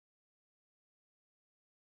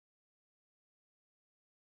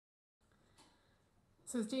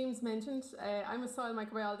So as James mentioned, I'm a soil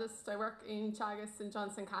microbiologist. I work in Teagasc in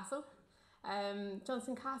Johnson Castle.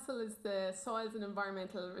 Johnson Castle is the Soils and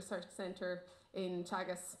Environmental Research Centre in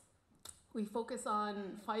Teagasc. We focus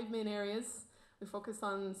on 5 main areas. We focus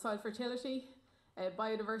on soil fertility,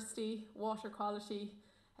 biodiversity, water quality,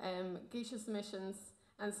 gaseous emissions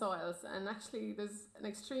and soils. And actually there's an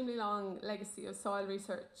extremely long legacy of soil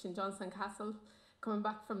research in Johnson Castle, coming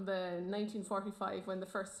back from the 1945 when the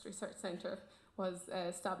first research centre was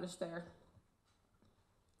established there.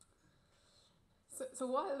 So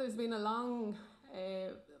while there's been a long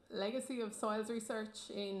legacy of soils research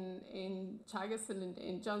in Teagasc and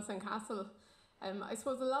in Johnson Castle, I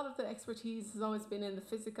suppose a lot of the expertise has always been in the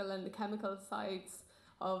physical and the chemical sides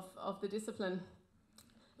of the discipline.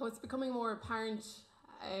 What's becoming more apparent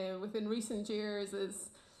within recent years is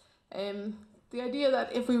the idea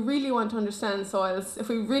that if we really want to understand soils, if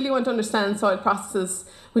we really want to understand soil processes,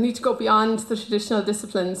 we need to go beyond the traditional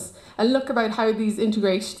disciplines and look about how these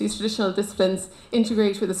traditional disciplines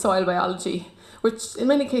integrate with the soil biology, which in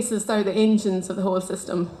many cases are the engines of the whole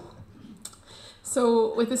system.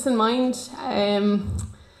 So with this in mind,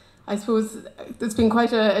 I suppose there's been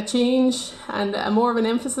quite a change and more of an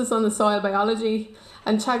emphasis on the soil biology,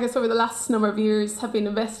 and Teagasc over the last number of years have been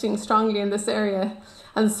investing strongly in this area.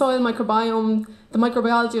 And the soil microbiome, the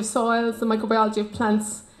microbiology of soils, the microbiology of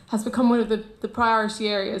plants has become one of the priority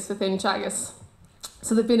areas within Teagasc.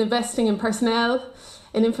 So they've been investing in personnel,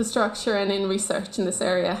 in infrastructure and in research in this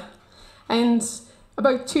area. And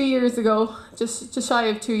about 2 years ago, just shy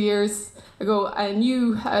of 2 years ago, a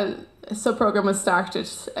new sub-programme was started,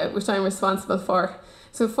 which I'm responsible for.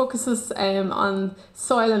 So it focuses on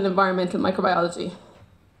soil and environmental microbiology.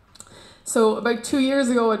 So about 2 years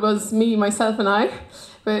ago, it was me, myself and I,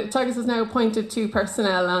 but Teagasc has now appointed 2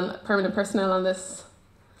 permanent personnel on this.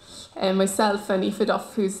 Myself and Aoife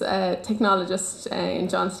Duff, who's a technologist in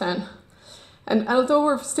Johnstown. And although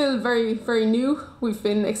we're still very, very new, we've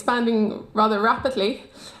been expanding rather rapidly,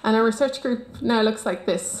 and our research group now looks like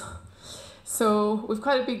this. So we've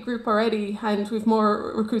quite a big group already, and we've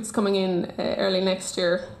more recruits coming in early next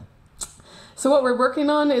year. So what we're working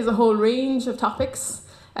on is a whole range of topics.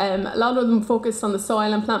 A lot of them focus on the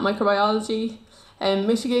soil and plant microbiology.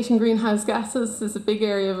 Mitigating greenhouse gases is a big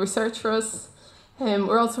area of research for us.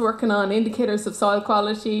 We're also working on indicators of soil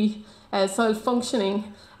quality, soil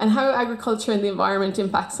functioning, and how agriculture and the environment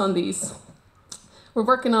impacts on these. We're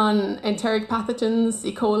working on enteric pathogens,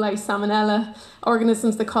 E. coli, salmonella,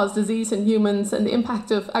 organisms that cause disease in humans, and the impact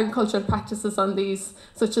of agricultural practices on these,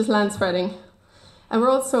 such as land spreading. And we're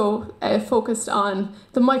also focused on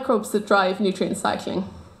the microbes that drive nutrient cycling.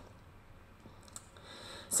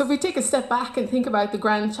 So if we take a step back and think about the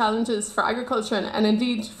grand challenges for agriculture and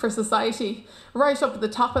indeed for society, right up at the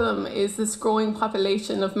top of them is this growing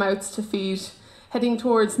population of mouths to feed, heading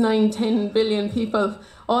towards 9-10 billion people,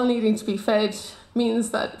 all needing to be fed,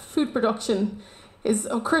 means that food production is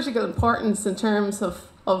of critical importance in terms of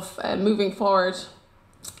moving forward.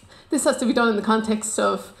 This has to be done in the context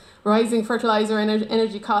of rising fertiliser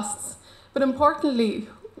energy costs, but importantly,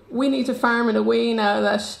 we need to farm in a way now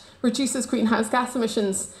that reduces greenhouse gas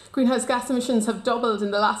emissions. Greenhouse gas emissions have doubled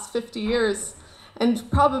in the last 50 years, and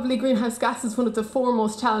probably greenhouse gas is one of the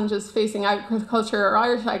foremost challenges facing agriculture or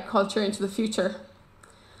Irish agriculture into the future.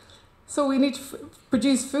 So we need to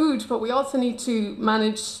produce food, but we also need to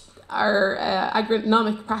manage our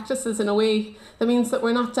agronomic practices in a way that means that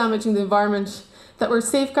we're not damaging the environment, that we're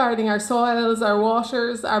safeguarding our soils, our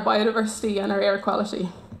waters, our biodiversity and our air quality.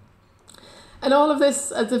 And all of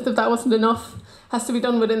this, as if that wasn't enough, has to be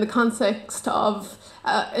done within the context of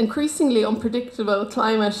increasingly unpredictable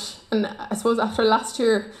climate. And I suppose after last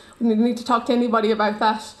year, we need to talk to anybody about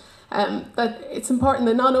that. That it's important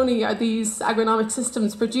that not only are these agronomic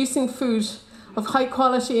systems producing food of high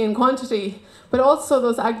quality and quantity, but also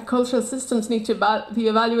those agricultural systems need to be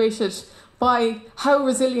evaluated by how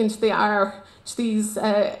resilient they are to these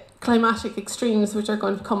climatic extremes which are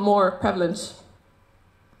going to become more prevalent.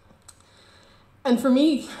 And for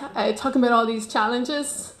me, talking about all these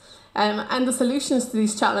challenges and the solutions to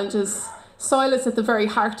these challenges, soil is at the very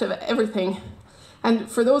heart of everything. And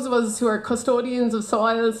for those of us who are custodians of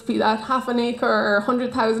soils, be that 1/2 acre or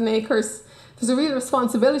 100,000 acres, there's a real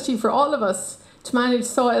responsibility for all of us to manage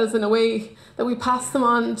soils in a way that we pass them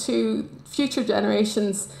on to future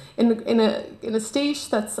generations in a state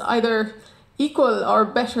that's either equal or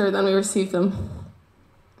better than we receive them.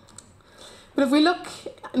 But if we look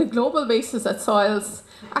on a global basis at soils,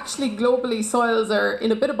 actually globally soils are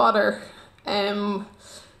in a bit of bother.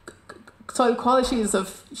 Soil quality is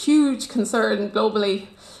of huge concern globally.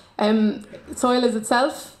 Soil is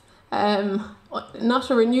itself not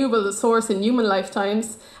a renewable source in human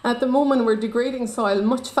lifetimes. And at the moment, we're degrading soil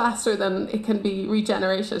much faster than it can be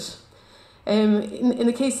regenerated. In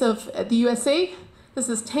the case of the USA, this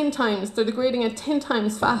is 10 times. They're degrading it 10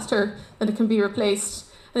 times faster than it can be replaced.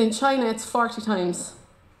 And in China, it's 40 times.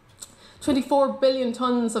 24 billion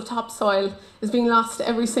tons of topsoil is being lost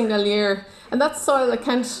every single year. And that's soil that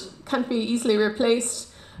can't be easily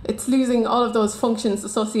replaced. It's losing all of those functions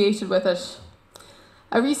associated with it.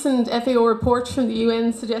 A recent FAO report from the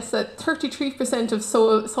UN suggests that 33% of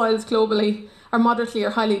soils globally are moderately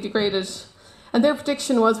or highly degraded. And their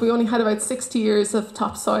prediction was we only had about 60 years of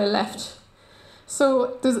topsoil left.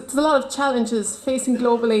 So there's a lot of challenges facing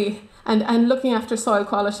globally and looking after soil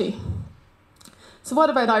quality. So what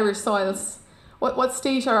about Irish soils? What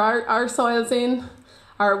state are our soils in?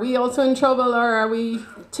 Are we also in trouble, or are we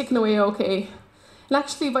ticking away okay? And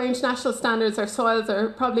actually, by international standards, our soils are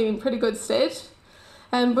probably in pretty good state.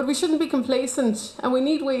 But we shouldn't be complacent, and we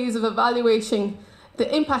need ways of evaluating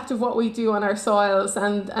the impact of what we do on our soils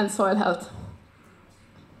and soil health.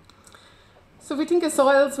 So if we think of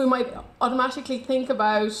soils, we might automatically think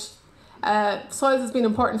about soils as being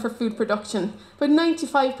important for food production. But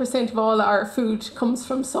 95% of all our food comes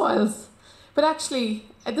from soils. But actually,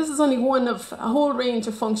 this is only one of a whole range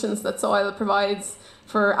of functions that soil provides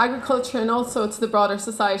for agriculture and also to the broader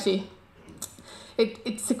society. It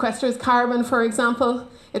sequesters carbon, for example.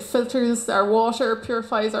 It filters our water,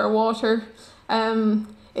 purifies our water.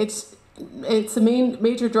 It's a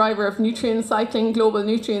major driver of nutrient cycling, global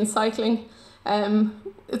nutrient cycling.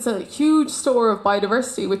 It's a huge store of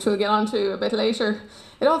biodiversity, which we'll get onto a bit later.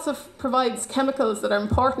 It also provides chemicals that are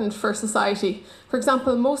important for society. For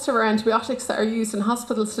example, most of our antibiotics that are used in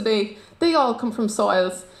hospitals today, they all come from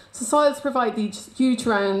soils. So soils provide these huge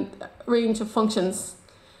range of functions.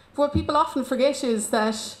 But what people often forget is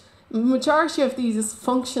that the majority of these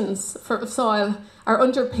functions of soil are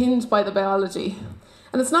underpinned by the biology.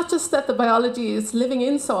 And it's not just that the biology is living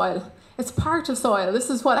in soil, it's part of soil. This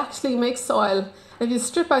is what actually makes soil. If you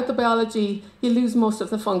strip out the biology, you lose most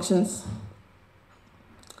of the functions.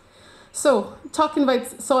 So, talking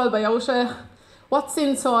about soil biota, what's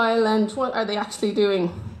in soil and what are they actually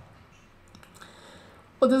doing?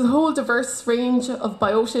 Well, there's a whole diverse range of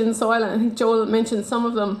biota in soil, and I think Joel mentioned some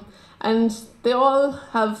of them. And they all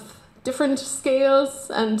have different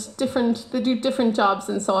scales and they do different jobs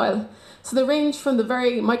in soil. So they range from the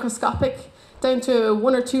very microscopic down to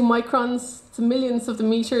 1 or 2 microns to millions of the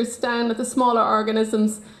meters, down at the smaller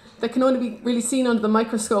organisms that can only be really seen under the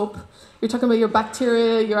microscope. You're talking about your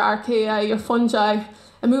bacteria, your archaea, your fungi,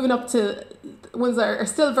 and moving up to ones that are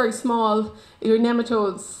still very small, your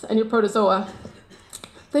nematodes and your protozoa.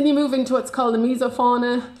 Then you move into what's called the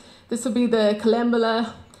mesofauna. This would be the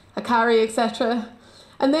collembola, acari, etc.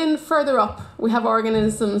 And then further up, we have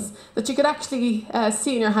organisms that you could actually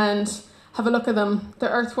see in your hand. Have a look at them. The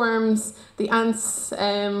earthworms, the ants,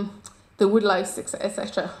 the woodlice,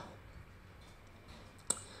 etc.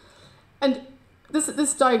 And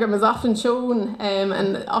this diagram is often shown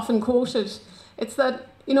and often quoted. It's that,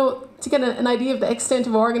 to get an idea of the extent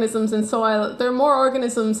of organisms in soil, there are more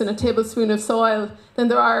organisms in a tablespoon of soil than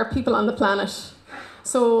there are people on the planet.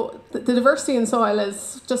 So the diversity in soil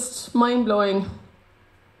is just mind-blowing.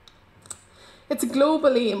 It's a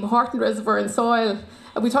globally important reservoir in soil.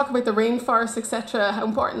 We talk about the rainforests, etc., how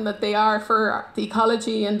important that they are for the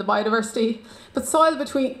ecology and the biodiversity. But soil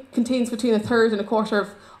contains between 1/3 and 1/4 of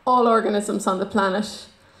all organisms on the planet.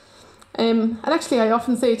 And actually, I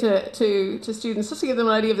often say to students, just to give them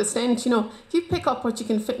an idea of the stench, if you pick up what you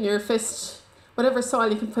can fit in your fist, whatever soil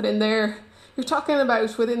you can put in there, you're talking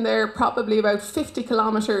about within there probably about 50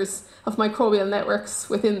 kilometres of microbial networks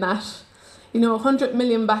within that. 100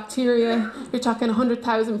 million bacteria, you're talking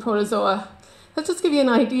 100,000 protozoa. Let's just give you an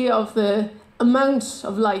idea of the amount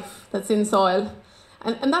of life that's in soil.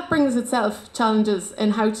 And that brings itself challenges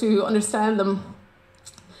in how to understand them.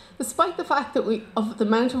 Despite the fact that of the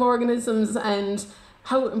amount of organisms and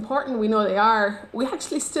how important we know they are, we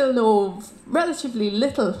actually still know relatively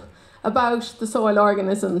little about the soil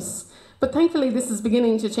organisms. But thankfully, this is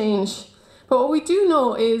beginning to change. But what we do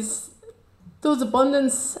know is the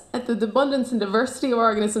abundance and diversity of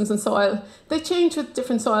organisms in soil, they change with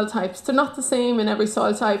different soil types. They're not the same in every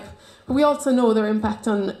soil type, but we also know they're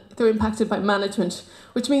impacted by management,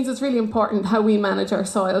 which means it's really important how we manage our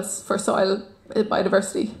soils for soil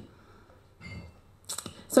biodiversity.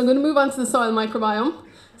 So I'm going to move on to the soil microbiome.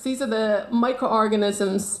 So these are the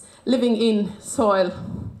microorganisms living in soil.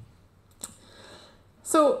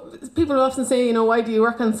 So people will often say, why do you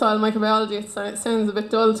work on soil microbiology? It sounds a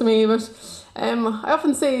bit dull to me, but I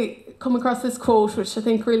often say come across this quote, which I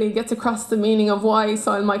think really gets across the meaning of why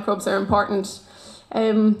soil microbes are important.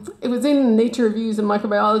 It was in Nature Reviews in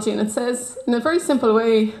Microbiology, and it says, in a very simple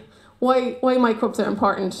way, why microbes are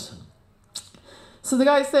important. So the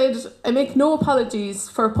guy said, I make no apologies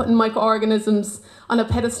for putting microorganisms on a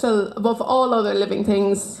pedestal above all other living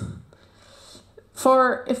things.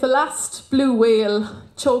 For if the last blue whale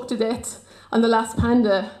choked to death on the last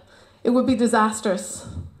panda, it would be disastrous,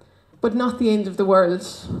 but not the end of the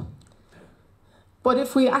world. But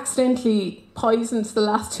if we accidentally poisoned the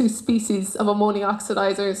last 2 species of ammonia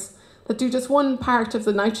oxidizers that do just one part of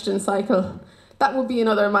the nitrogen cycle, that would be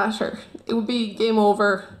another matter. It would be game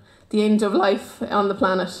over, the end of life on the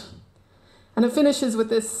planet. And it finishes with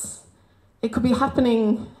this, it could be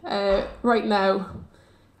happening right now,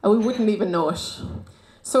 and we wouldn't even know it.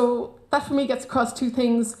 So that for me gets across 2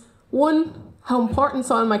 things. 1, how important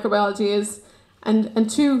soil microbiology is, and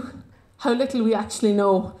 2, how little we actually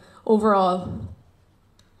know overall.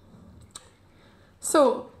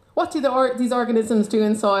 So what do these organisms do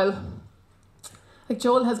in soil? Like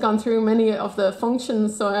Joel has gone through many of the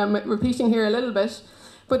functions, so I'm repeating here a little bit.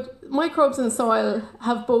 But microbes in soil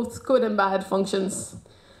have both good and bad functions.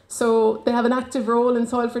 So they have an active role in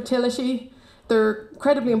soil fertility. They're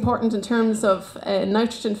incredibly important in terms of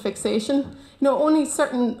nitrogen fixation. You know, only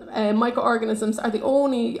certain microorganisms are the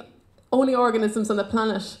only organisms on the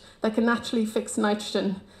planet that can naturally fix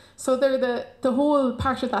nitrogen. So they're the whole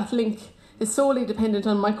part of that link is solely dependent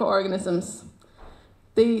on microorganisms.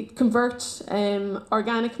 They convert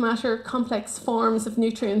organic matter, complex forms of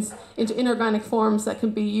nutrients, into inorganic forms that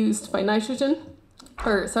can be used by inorganic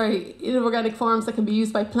forms that can be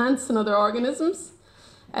used by plants and other organisms.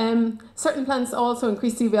 Certain plants also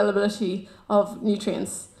increase the availability of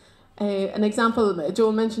nutrients. An example,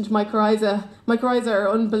 Joel mentioned mycorrhiza. Mycorrhiza are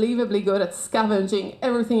unbelievably good at scavenging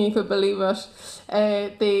everything you could believe it.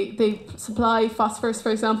 They supply phosphorus,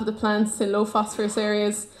 for example, to plants in low phosphorus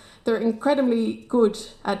areas. They're incredibly good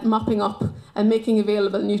at mopping up and making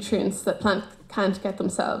available nutrients that plants can't get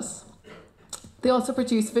themselves. They also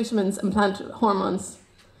produce vitamins and plant hormones.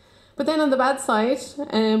 But then on the bad side,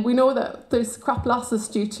 we know that there's crop losses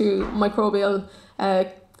due to microbial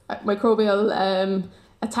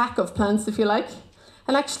attack of plants, if you like.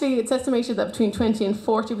 And actually, it's estimated that between 20 and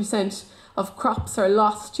 40% of crops are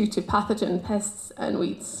lost due to pathogen pests and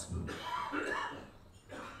weeds.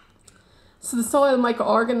 So the soil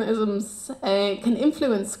microorganisms can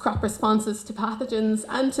influence crop responses to pathogens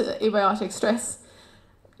and to abiotic stress.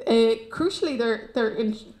 Crucially, they're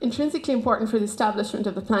intrinsically important for the establishment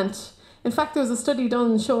of the plant. In fact, there was a study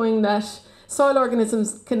done showing that soil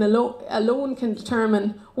organisms alone can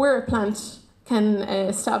determine where a plant can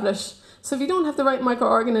establish. So if you don't have the right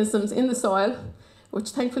microorganisms in the soil, which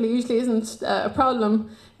thankfully usually isn't a problem,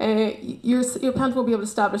 your plant won't be able to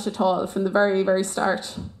establish at all from the very, very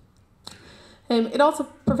start. It also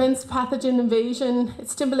prevents pathogen invasion. It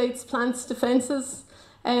stimulates plants' defenses.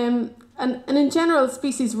 And in general,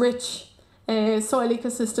 species-rich soil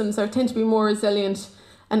ecosystems tend to be more resilient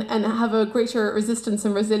and have a greater resistance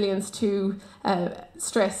and resilience to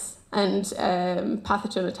stress and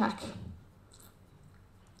pathogen attack.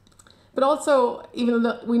 But also, even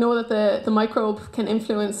though we know that the microbe can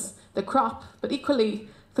influence the crop, but equally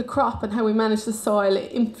the crop and how we manage the soil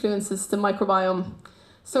influences the microbiome.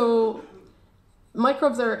 So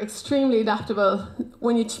microbes are extremely adaptable.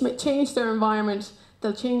 When you change their environment,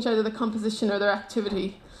 they'll change either the composition or their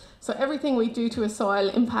activity. So everything we do to a soil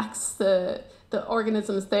impacts the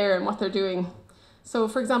organisms there and what they're doing. So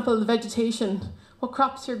for example, the vegetation, what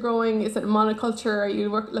crops you're growing, is it a monoculture, are you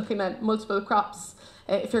looking at multiple crops?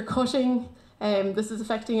 If you're cutting, this is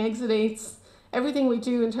affecting exudates. Everything we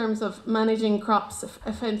do in terms of managing crops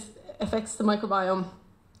affects the microbiome.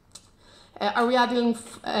 Are we adding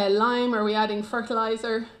lime? Are we adding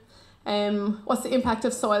fertilizer? What's the impact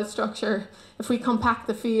of soil structure? If we compact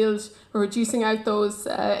the field, we're reducing out those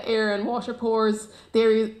air and water pores,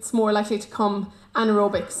 it's more likely to become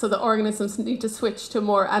anaerobic. So the organisms need to switch to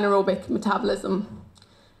more anaerobic metabolism.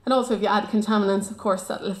 And also if you add contaminants, of course,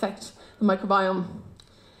 that'll affect the microbiome.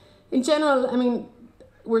 In general, I mean,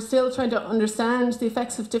 we're still trying to understand the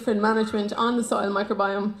effects of different management on the soil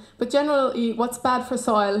microbiome, but generally what's bad for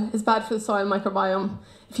soil is bad for the soil microbiome.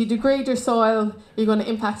 If you degrade your soil, you're going to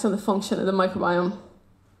impact on the function of the microbiome.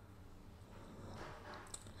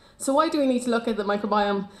 So why do we need to look at the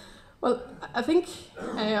microbiome? Well, I think,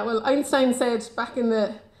 Einstein said back in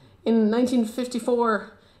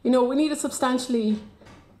 1954, we need a substantially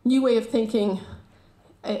new way of thinking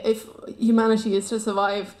if humanity is to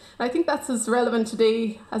survive. And I think that's as relevant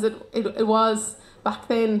today as it was back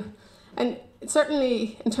then. And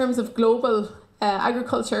certainly in terms of global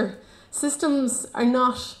agriculture, systems are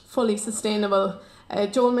not fully sustainable.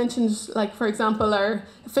 Joel mentioned, like, for example, our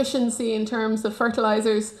efficiency in terms of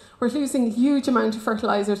fertilizers. We're losing a huge amount of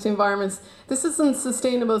fertilizers to environments. This isn't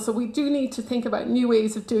sustainable, so we do need to think about new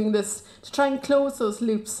ways of doing this to try and close those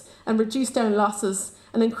loops and reduce down losses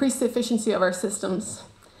and increase the efficiency of our systems.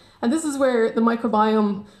 And this is where the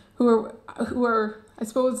microbiome, who are, I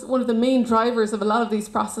suppose, one of the main drivers of a lot of these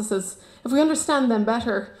processes, if we understand them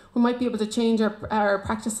better, we might be able to change our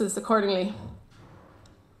practices accordingly.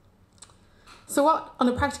 So what, on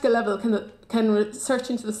a practical level, can research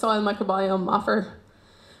into the soil microbiome offer?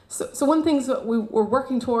 So one thing that we're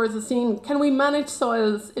working towards is seeing, can we manage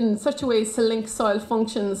soils in such a way as to link soil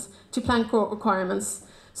functions to plant growth requirements?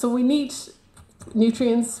 So we need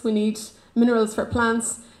nutrients, we need minerals for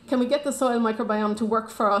plants. Can we get the soil microbiome to work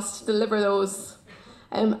for us to deliver those?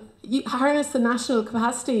 Harness the national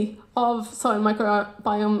capacity of soil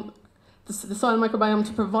microbiome, the soil microbiome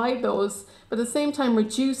to provide those, but at the same time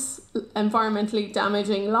reduce environmentally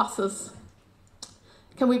damaging losses.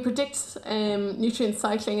 Can we predict nutrient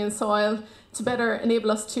cycling in soil to better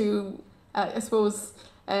enable us to,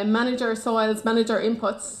 manage our soils, manage our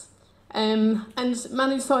inputs, and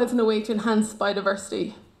manage soils in a way to enhance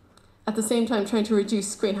biodiversity, at the same time trying to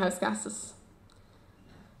reduce greenhouse gases.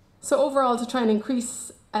 So overall, to try and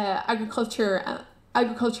increase agricultural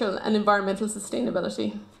and environmental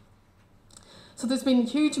sustainability. So there's been a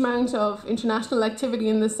huge amount of international activity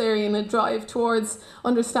in this area and a drive towards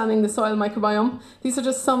understanding the soil microbiome. These are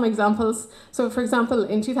just some examples. So for example,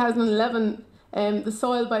 in 2011, the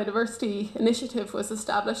Soil Biodiversity Initiative was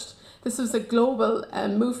established. This was a global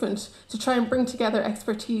movement to try and bring together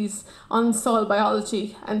expertise on soil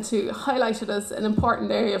biology and to highlight it as an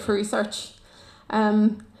important area for research.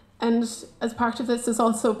 And as part of this, there's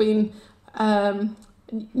also been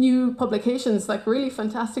new publications, like really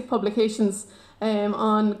fantastic publications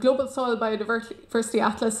on Global Soil Biodiversity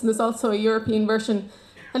Atlas, and there's also a European version.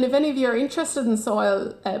 And if any of you are interested in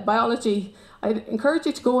soil biology, I'd encourage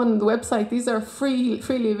you to go on the website. These are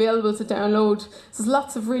freely available to download. There's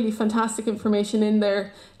lots of really fantastic information in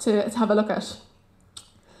there to have a look at.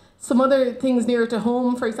 Some other things nearer to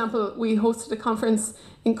home, for example, we hosted a conference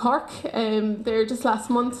in Cork there just last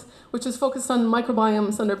month, which was focused on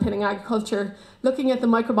microbiomes underpinning agriculture, looking at the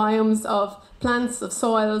microbiomes of plants, of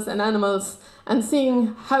soils and animals, and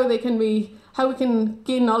seeing how we can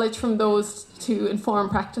gain knowledge from those to inform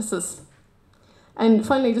practices. And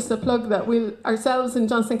finally, just a plug that ourselves in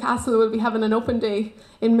Johnson Castle will be having an open day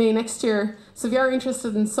in May next year. So if you're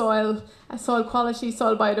interested in soil quality,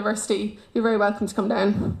 soil biodiversity, you're very welcome to come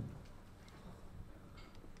down.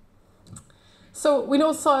 So we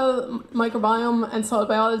know soil microbiome and soil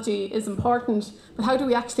biology is important, but how do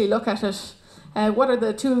we actually look at it? What are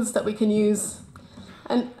the tools that we can use?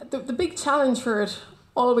 And the big challenge for it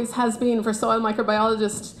always has been for soil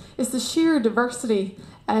microbiologists is the sheer diversity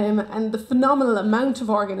and the phenomenal amount of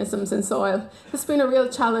organisms in soil. It's been a real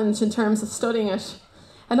challenge in terms of studying it.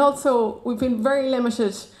 And also, we've been very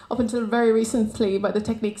limited up until very recently by the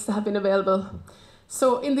techniques that have been available.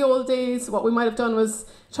 So in the old days, what we might have done was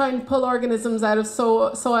try and pull organisms out of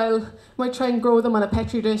soil, we might try and grow them on a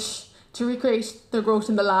petri dish to recreate their growth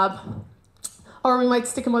in the lab. Or we might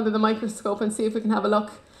stick them under the microscope and see if we can have a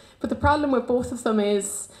look. But the problem with both of them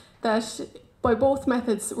is that by both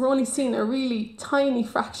methods, we're only seeing a really tiny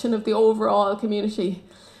fraction of the overall community.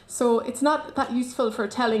 So it's not that useful for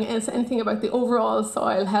telling us anything about the overall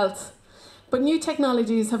soil health. But new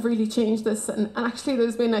technologies have really changed this, and actually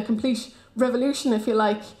there's been a complete revolution, if you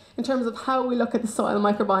like, in terms of how we look at the soil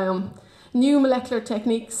microbiome. New molecular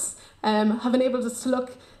techniques have enabled us to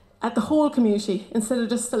look at the whole community instead of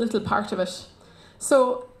just a little part of it.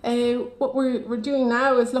 So what we're doing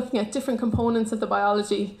now is looking at different components of the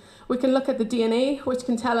biology. We can look at the DNA, which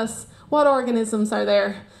can tell us what organisms are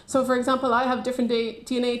there. So for example, I have different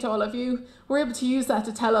DNA to all of you. We're able to use that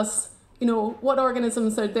to tell us, what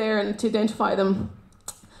organisms are there and to identify them.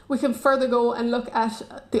 We can further go and look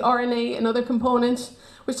at the RNA, another component,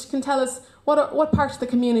 which can tell us what part of the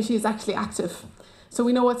community is actually active. So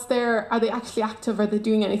we know what's there. Are they actually active? Are they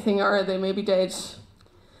doing anything? Or are they maybe dead?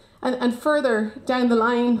 And further down the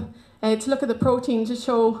line, to look at the protein to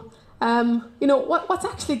show, what's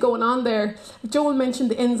actually going on there. Joel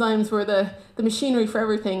mentioned the enzymes were the machinery for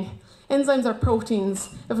everything. Enzymes are proteins.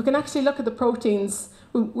 If we can actually look at the proteins,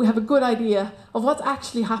 we have a good idea of what's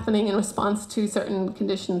actually happening in response to certain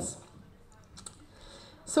conditions.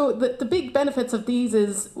 So the big benefits of these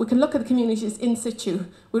is we can look at the communities in situ.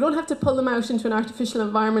 We don't have to pull them out into an artificial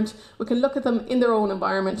environment. We can look at them in their own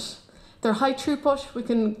environment. They're high throughput. We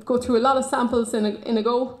can go through a lot of samples in a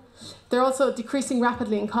go. They're also decreasing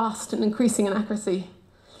rapidly in cost and increasing in accuracy.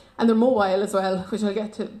 and they're mobile as well, which I'll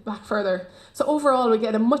get to back further. So overall, we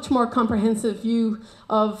get a much more comprehensive view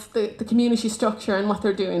of the community structure and what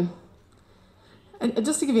they're doing. And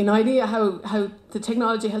just to give you an idea how the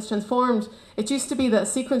technology has transformed, it used to be that a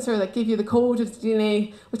sequencer that gave you the code of the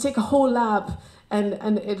DNA would take a whole lab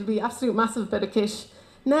and it'd be absolute massive bit of kit.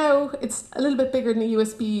 Now it's a little bit bigger than a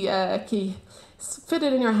USB key. Fit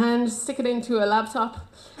it in your hand, stick it into a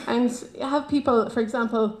laptop, and you have people, for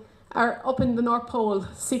example, are up in the North Pole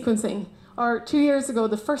sequencing. Or 2 years ago,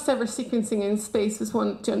 the first ever sequencing in space was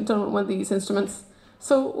done with one of these instruments.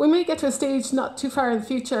 So we may get to a stage not too far in the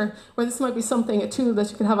future where this might be something, a tool that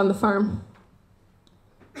you can have on the farm.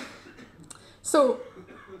 So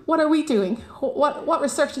what are we doing? What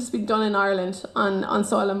research has been done in Ireland on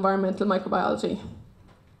soil environmental microbiology?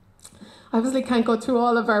 I obviously can't go through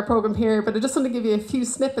all of our program here, but I just want to give you a few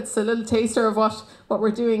snippets, a little taster of what we're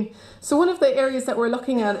doing. So one of the areas that we're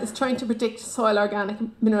looking at is trying to predict soil organic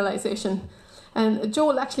mineralization. And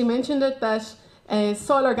Joel actually mentioned it, that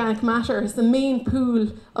soil organic matter is the main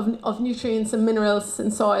pool of nutrients and minerals in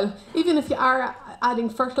soil. Even if you are adding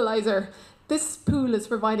fertilizer, this pool is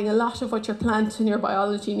providing a lot of what your plant and your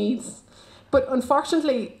biology needs. But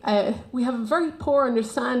unfortunately, we have a very poor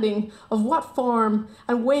understanding of what form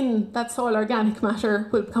and when that soil organic matter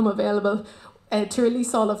will become available to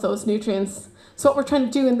release all of those nutrients. So what we're trying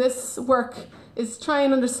to do in this work is try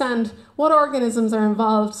and understand what organisms are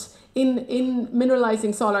involved in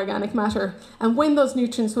mineralizing soil organic matter and when those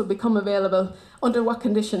nutrients will become available, under what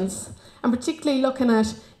conditions. And particularly looking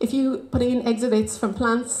at, if you put in exudates from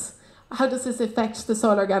plants, how does this affect the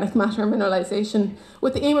soil organic matter mineralization,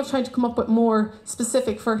 with the aim of trying to come up with more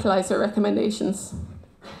specific fertilizer recommendations.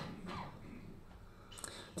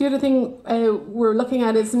 The other thing we're looking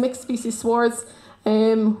at is mixed species swards.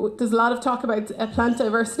 There's a lot of talk about plant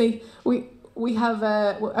diversity. We have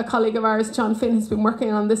a colleague of ours, John Finn, who's been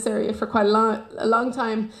working on this area for quite a long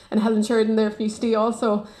time, and Helen Sheridan there from UCD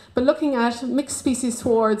also. But looking at mixed species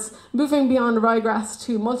swards, moving beyond ryegrass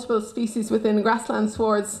to multiple species within grassland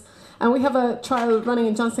swards. And we have a trial running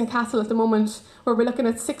in Johnson Castle at the moment where we're looking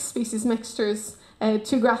at 6 species mixtures,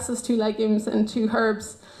 2 grasses, 2 legumes, and 2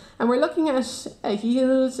 herbs. And we're looking at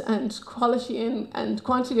yield and quality and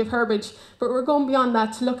quantity of herbage, but we're going beyond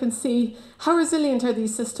that to look and see how resilient are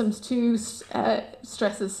these systems to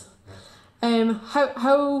stresses.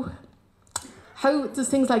 How does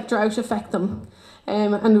things like drought affect them?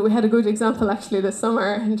 And we had a good example actually this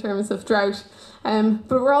summer in terms of drought. But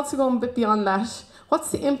we're also going a bit beyond that.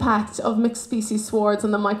 What's the impact of mixed species swards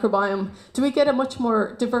on the microbiome? Do we get a much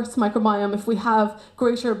more diverse microbiome if we have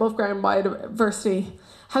greater above ground biodiversity?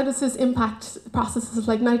 How does this impact processes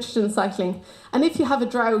like nitrogen cycling? And if you have a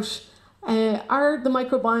drought, are the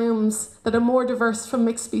microbiomes that are more diverse from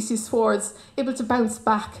mixed species swards able to bounce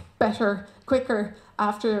back better, quicker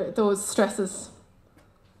after those stresses?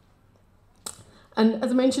 And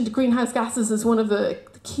as I mentioned, greenhouse gases is one of the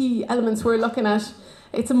key elements we're looking at.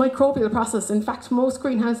 It's a microbial process. In fact, most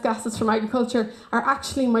greenhouse gases from agriculture are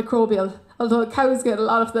actually microbial. Although cows get a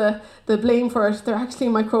lot of the blame for it, they're actually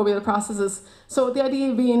microbial processes. So the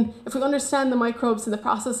idea being, if we understand the microbes and the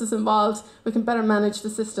processes involved, we can better manage the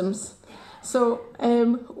systems. So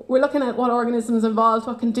we're looking at what organisms involved,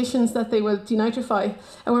 what conditions that they will denitrify.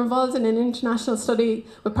 And we're involved in an international study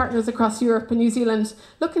with partners across Europe and New Zealand,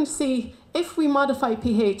 looking to see if we modify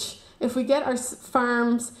pH, if we get our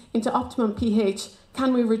farms into optimum pH,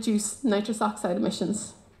 can we reduce nitrous oxide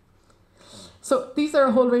emissions? So these are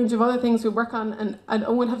a whole range of other things we work on, and I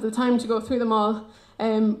won't have the time to go through them all,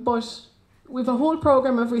 but we have a whole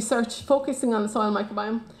program of research focusing on the soil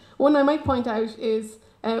microbiome. One I might point out is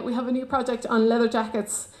we have a new project on leather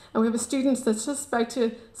jackets, and we have a student that's just about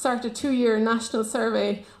to start a 2-year national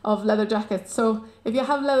survey of leather jackets. So if you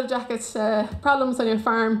have leather jackets problems on your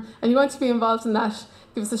farm and you want to be involved in that,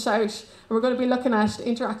 give us a shout. And we're going to be looking at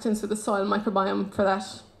interactions with the soil microbiome for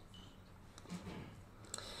that.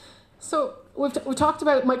 So we talked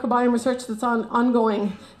about microbiome research that's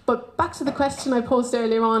ongoing, but back to the question I posed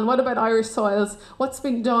earlier on, what about Irish soils? What's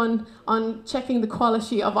been done on checking the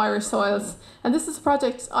quality of Irish soils? And this is a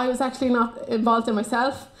project I was actually not involved in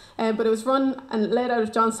myself, but it was run and led out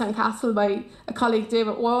of Johnstown Castle by a colleague,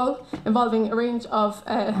 David Wall, involving a range of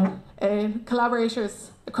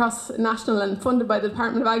collaborators across national and funded by the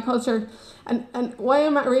Department of Agriculture. And why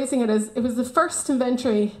I'm raising it is, it was the first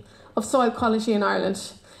inventory of soil quality in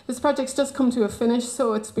Ireland. This project's just come to a finish,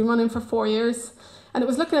 so it's been running for 4 years. And it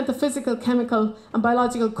was looking at the physical, chemical and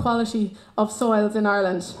biological quality of soils in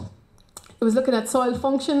Ireland. It was looking at soil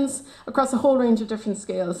functions across a whole range of different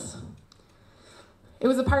scales. It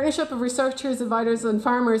was a partnership of researchers, advisors and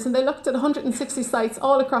farmers, and they looked at 160 sites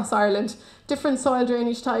all across Ireland, different soil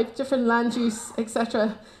drainage type, different land use,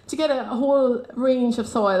 etc., to get a whole range of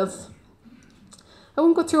soils. I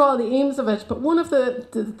won't go through all the aims of it, but one of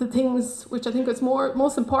the things which I think was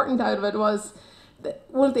most important out of it was that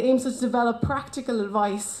one of the aims was to develop practical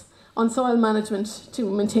advice on soil management to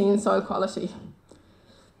maintain soil quality.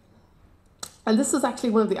 And this was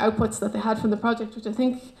actually one of the outputs that they had from the project, which I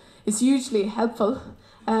think is hugely helpful.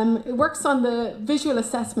 It works on the visual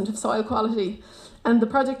assessment of soil quality, and the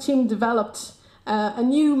project team developed a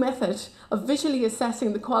new method of visually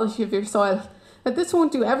assessing the quality of your soil. Now, this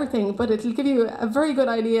won't do everything, but it'll give you a very good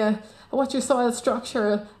idea of what your soil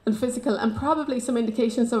structural and physical, and probably some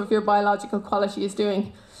indications of your biological quality is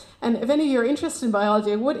doing. And if any of you are interested in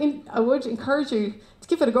biology, I would encourage you to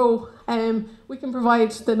give it a go. We can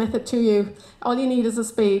provide the method to you. All you need is a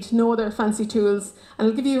spade, no other fancy tools, and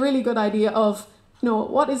it'll give you a really good idea of,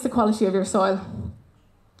 what is the quality of your soil.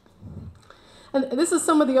 And this is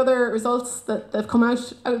some of the other results that have come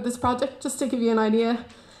out of this project, just to give you an idea.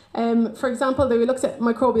 For example, we looked at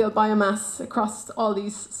microbial biomass across all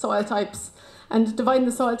these soil types and dividing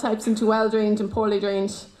the soil types into well-drained and poorly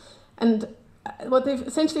drained. And what they've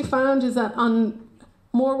essentially found is that on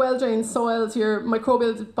more well-drained soils, your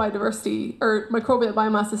microbial biodiversity or microbial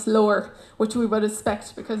biomass is lower, which we would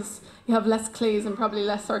expect because you have less clays and probably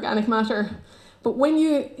less organic matter. But when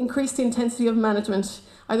you increase the intensity of management,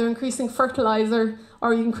 either increasing fertilizer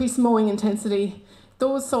or you increase mowing intensity,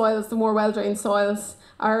 those soils, the more well-drained soils,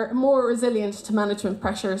 are more resilient to management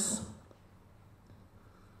pressures.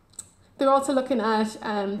 They're also looking at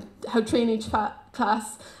how drainage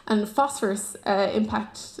class and phosphorus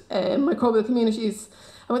impact microbial communities.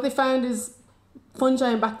 And what they found is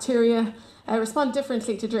fungi and bacteria respond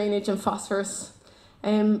differently to drainage and phosphorus.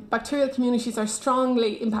 Bacterial communities are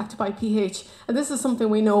strongly impacted by pH, and this is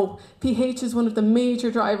something we know. pH is one of the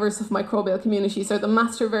major drivers of microbial communities, or the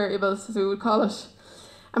master variables, as we would call it.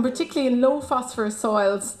 And particularly in low phosphorus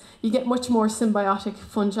soils, you get much more symbiotic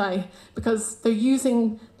fungi because they're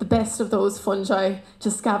using the best of those fungi to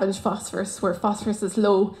scavenge phosphorus, where phosphorus is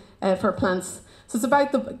low for plants. So it's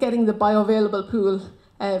about getting the bioavailable pool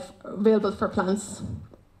available for plants.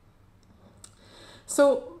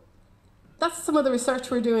 So that's some of the research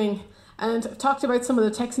we're doing, and I've talked about some of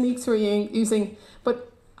the techniques we're using, but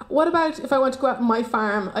what about if I want to go out on my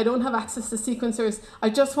farm? I don't have access to sequencers. I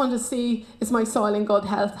just want to see, is my soil in good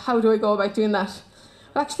health? How do I go about doing that?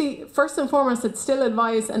 Well, actually, first and foremost, it's still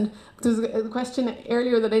advised, and there was a question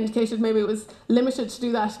earlier that indicated maybe it was limited to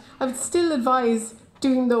do that. I would still advise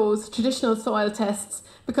doing those traditional soil tests,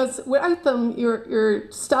 because without them, you're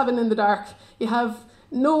stabbing in the dark. You have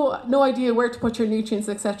no idea where to put your nutrients,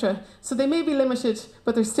 etc. So they may be limited,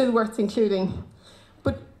 but they're still worth including.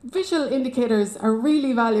 Visual indicators are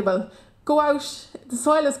really valuable. Go out, the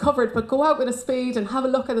soil is covered, but go out with a spade and have a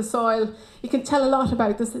look at the soil. You can tell a lot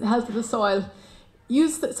about the health of the soil.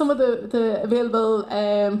 Use some of the available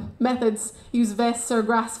methods. Use vests or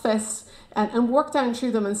grass vests and work down through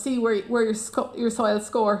them and see where your soil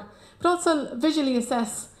score. But also visually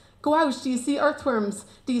assess. Go out, do you see earthworms?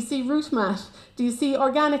 Do you see root mat? Do you see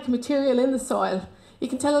organic material in the soil? You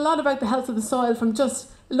can tell a lot about the health of the soil from just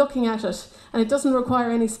looking at it, and it doesn't require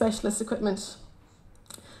any specialist equipment.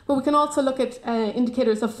 But we can also look at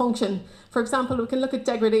indicators of function. For example, we can look at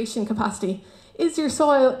degradation capacity. Is your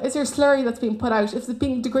slurry that's being put out, is it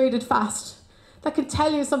being degraded fast? That can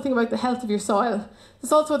tell you something about the health of your soil.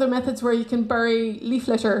 There's also other methods where you can bury leaf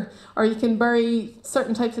litter, or you can bury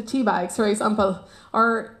certain types of tea bags, for example.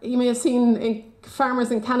 Or you may have seen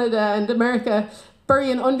farmers in Canada and America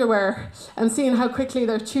burying underwear and seeing how quickly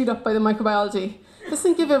they're chewed up by the microbiology. This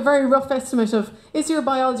can give you a very rough estimate of, is your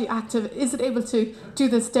biology active? Is it able to do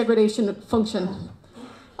this degradation function?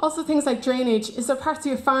 Also things like drainage. Is there parts of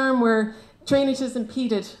your farm where drainage is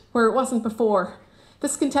impeded, where it wasn't before?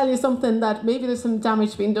 This can tell you something that maybe there's some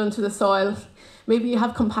damage being done to the soil. Maybe you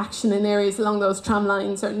have compaction in areas along those tram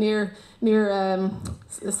lines or near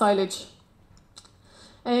the silage.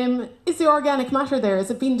 Is the organic matter there?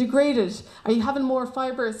 Is it being degraded? Are you having more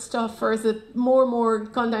fibrous stuff, or is it more and more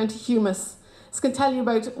gone down to humus? This can tell you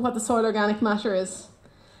about what the soil organic matter is.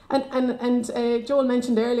 And Joel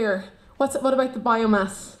mentioned earlier, what about the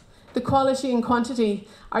biomass? The quality and quantity.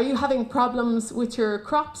 Are you having problems with your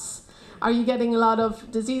crops? Are you getting a lot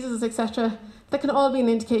of diseases, etc.? That can all be an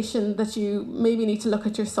indication that you maybe need to look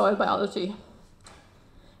at your soil biology.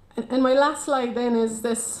 And my last slide then is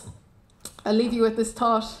this. I'll leave you with this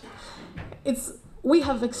thought. We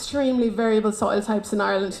have extremely variable soil types in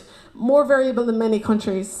Ireland, more variable than many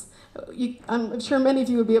countries. I'm sure many of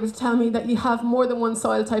you will be able to tell me that you have more than one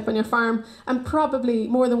soil type on your farm and probably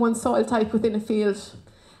more than one soil type within a field.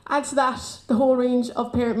 Add to that the whole range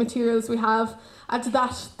of parent materials we have. Add to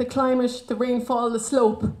that the climate, the rainfall, the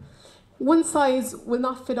slope. One size will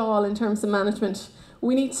not fit all in terms of management.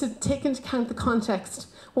 We need to take into account the context.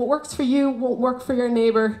 What works for you won't work for your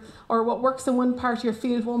neighbour, or what works in one part of your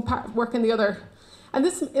field won't work in the other. And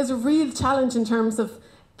this is a real challenge in terms of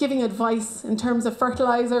giving advice, in terms of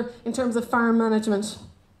fertiliser, in terms of farm management.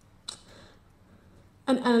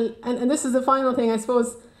 And this is the final thing, I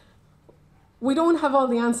suppose. We don't have all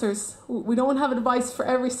the answers. We don't have advice for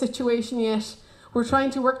every situation yet. We're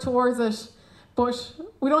trying to work towards it, but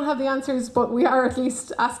we don't have the answers, but we are at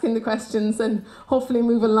least asking the questions and hopefully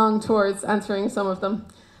move along towards answering some of them.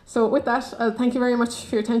 So with that, thank you very much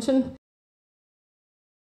for your attention.